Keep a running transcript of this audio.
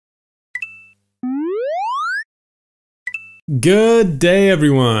Good day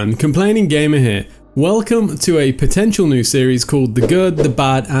everyone, Complaining Gamer here. Welcome to a potential new series called The Good, The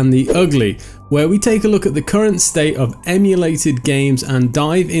Bad and The Ugly, where we take a look at the current state of emulated games and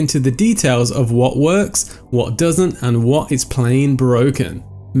dive into the details of what works, what doesn't and what is plain broken.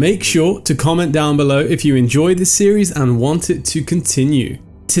 Make sure to comment down below if you enjoy this series and want it to continue.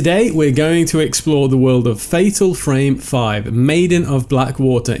 Today we're going to explore the world of Fatal Frame 5, Maiden of Black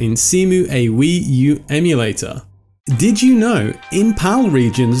Water in Cemu, a Wii U emulator. Did you know, in PAL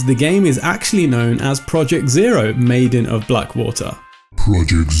regions the game is actually known as Project Zero, Maiden of Black Water.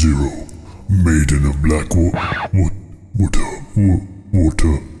 Project Zero, Maiden of Black Water.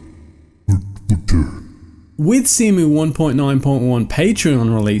 With Cemu 1.9.1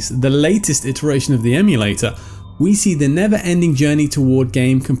 Patreon release, the latest iteration of the emulator, we see the never-ending journey toward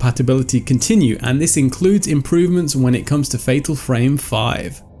game compatibility continue, and this includes improvements when it comes to Fatal Frame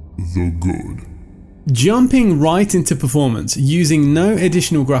 5. The Good. Jumping right into performance, using no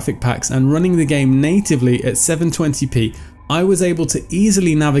additional graphic packs and running the game natively at 720p, I was able to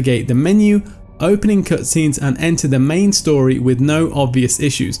easily navigate the menu, opening cutscenes and enter the main story with no obvious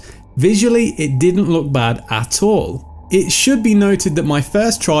issues. Visually, it didn't look bad at all. It should be noted that my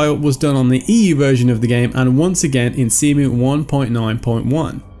first trial was done on the EU version of the game and once again in Cemu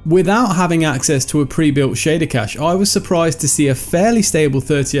 1.9.1. Without having access to a pre-built shader cache, I was surprised to see a fairly stable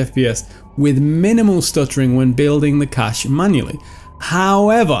 30 FPS with minimal stuttering when building the cache manually.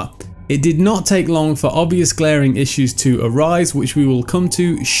 However, it did not take long for obvious glaring issues to arise, which we will come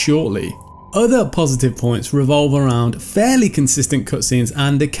to shortly. Other positive points revolve around fairly consistent cutscenes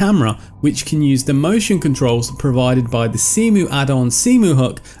and a camera which can use the motion controls provided by the Cemu add-on Cemu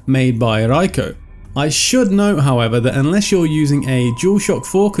Hook made by Raiko. I should note however that unless you're using a DualShock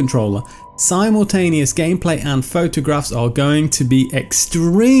 4 controller, simultaneous gameplay and photographs are going to be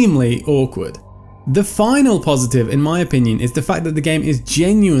extremely awkward. The final positive in my opinion is the fact that the game is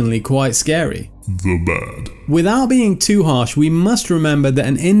genuinely quite scary. The Bad. Without being too harsh, we must remember that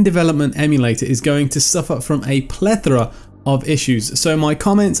an in-development emulator is going to suffer from a plethora of issues, so my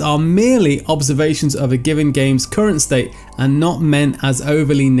comments are merely observations of a given game's current state and not meant as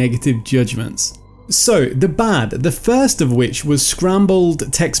overly negative judgments. So, the bad, the first of which was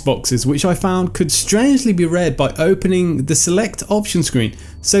scrambled text boxes, which I found could strangely be read by opening the select option screen.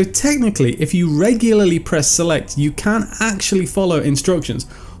 So technically, if you regularly press select, you can actually follow instructions.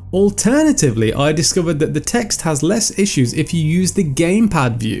 Alternatively, I discovered that the text has less issues if you use the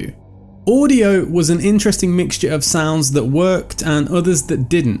gamepad view. Audio was an interesting mixture of sounds that worked and others that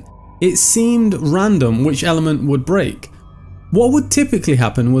didn't. It seemed random which element would break. What would typically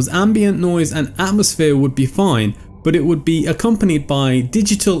happen was ambient noise and atmosphere would be fine, but it would be accompanied by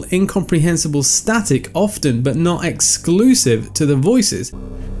digital incomprehensible static, often but not exclusive to the voices.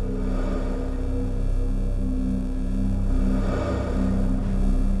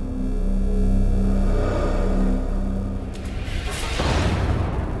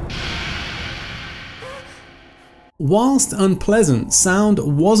 Whilst unpleasant, sound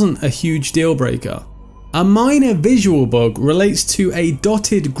wasn't a huge deal breaker. A minor visual bug relates to a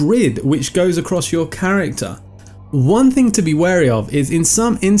dotted grid which goes across your character. One thing to be wary of is in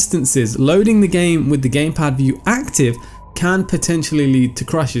some instances loading the game with the gamepad view active can potentially lead to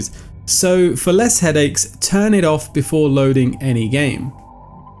crashes, so for less headaches, turn it off before loading any game.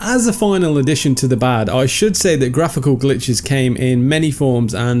 As a final addition to the bad, I should say that graphical glitches came in many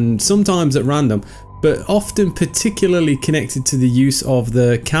forms and sometimes at random, but often particularly connected to the use of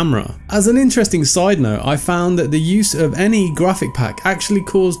the camera. As an interesting side note, I found that the use of any graphic pack actually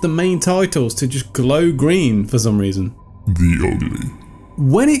caused the main titles to just glow green for some reason. The Ugly.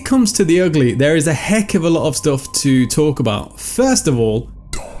 When it comes to the ugly, there is a heck of a lot of stuff to talk about. First of all,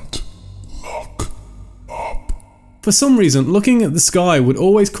 don't look up. For some reason, looking at the sky would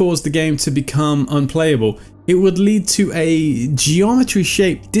always cause the game to become unplayable. It would lead to a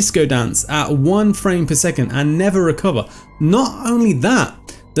geometry-shaped disco dance at 1 frame per second and never recover. Not only that,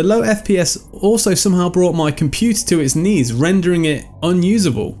 the low FPS also somehow brought my computer to its knees, rendering it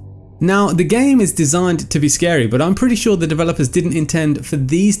unusable. Now, the game is designed to be scary, but I'm pretty sure the developers didn't intend for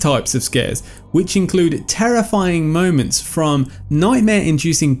these types of scares, which include terrifying moments from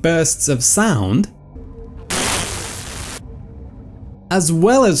nightmare-inducing bursts of sound, as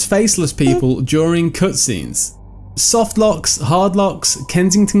well as faceless people during cutscenes. Soft locks, hard locks,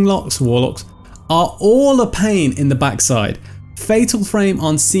 Kensington locks, warlocks are all a pain in the backside. Fatal Frame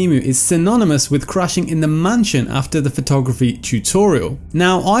on Cemu is synonymous with crashing in the mansion after the photography tutorial.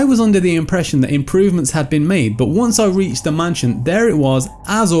 Now, I was under the impression that improvements had been made, but once I reached the mansion, there it was,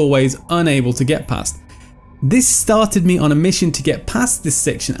 as always, unable to get past. This started me on a mission to get past this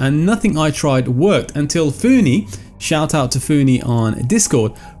section and nothing I tried worked until Funi, shout out to Funi on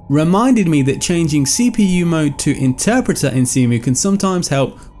Discord, reminded me that changing CPU mode to interpreter in Cemu can sometimes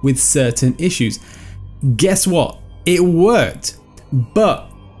help with certain issues. Guess what? It worked,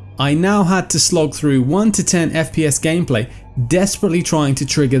 but I now had to slog through 1 to 10 FPS gameplay, desperately trying to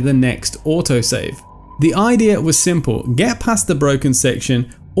trigger the next autosave. The idea was simple: get past the broken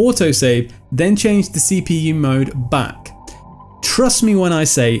section, autosave, then change the CPU mode back. Trust me when I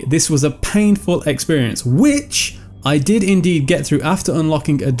say this was a painful experience, which I did indeed get through after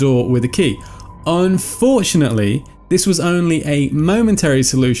unlocking a door with a key. Unfortunately, this was only a momentary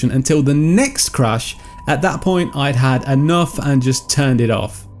solution until the next crash. At that point, I'd had enough and just turned it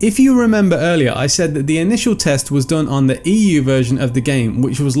off. If you remember earlier, I said that the initial test was done on the EU version of the game,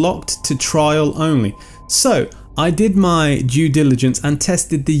 which was locked to trial only. So I did my due diligence and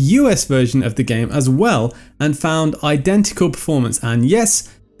tested the US version of the game as well and found identical performance, and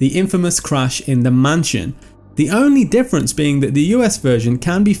yes, the infamous crash in the mansion. The only difference being that the US version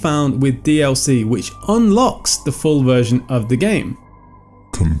can be found with DLC, which unlocks the full version of the game.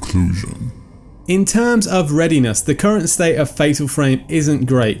 Conclusion. In terms of readiness, the current state of Fatal Frame isn't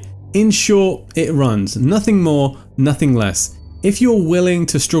great. In short, it runs, nothing more, nothing less. If you're willing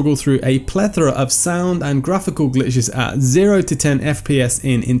to struggle through a plethora of sound and graphical glitches at 0 to 10 FPS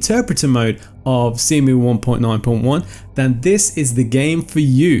in interpreter mode of Cemu 1.9.1, then this is the game for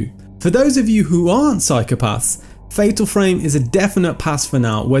you. For those of you who aren't psychopaths, Fatal Frame is a definite pass for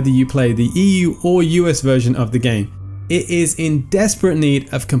now, whether you play the EU or US version of the game. It is in desperate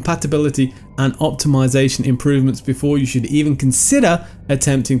need of compatibility and optimization improvements before you should even consider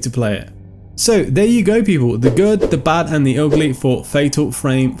attempting to play it. So there you go people, the good, the bad and the ugly for Fatal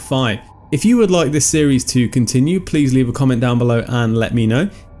Frame 5. If you would like this series to continue, please leave a comment down below and let me know.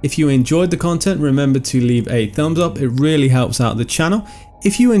 If you enjoyed the content, remember to leave a thumbs up, it really helps out the channel.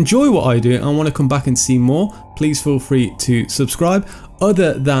 If you enjoy what I do and want to come back and see more, please feel free to subscribe.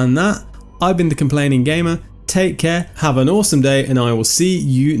 Other than that, I've been the Complaining Gamer. Take care, have an awesome day, and I will see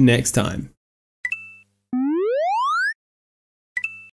you next time.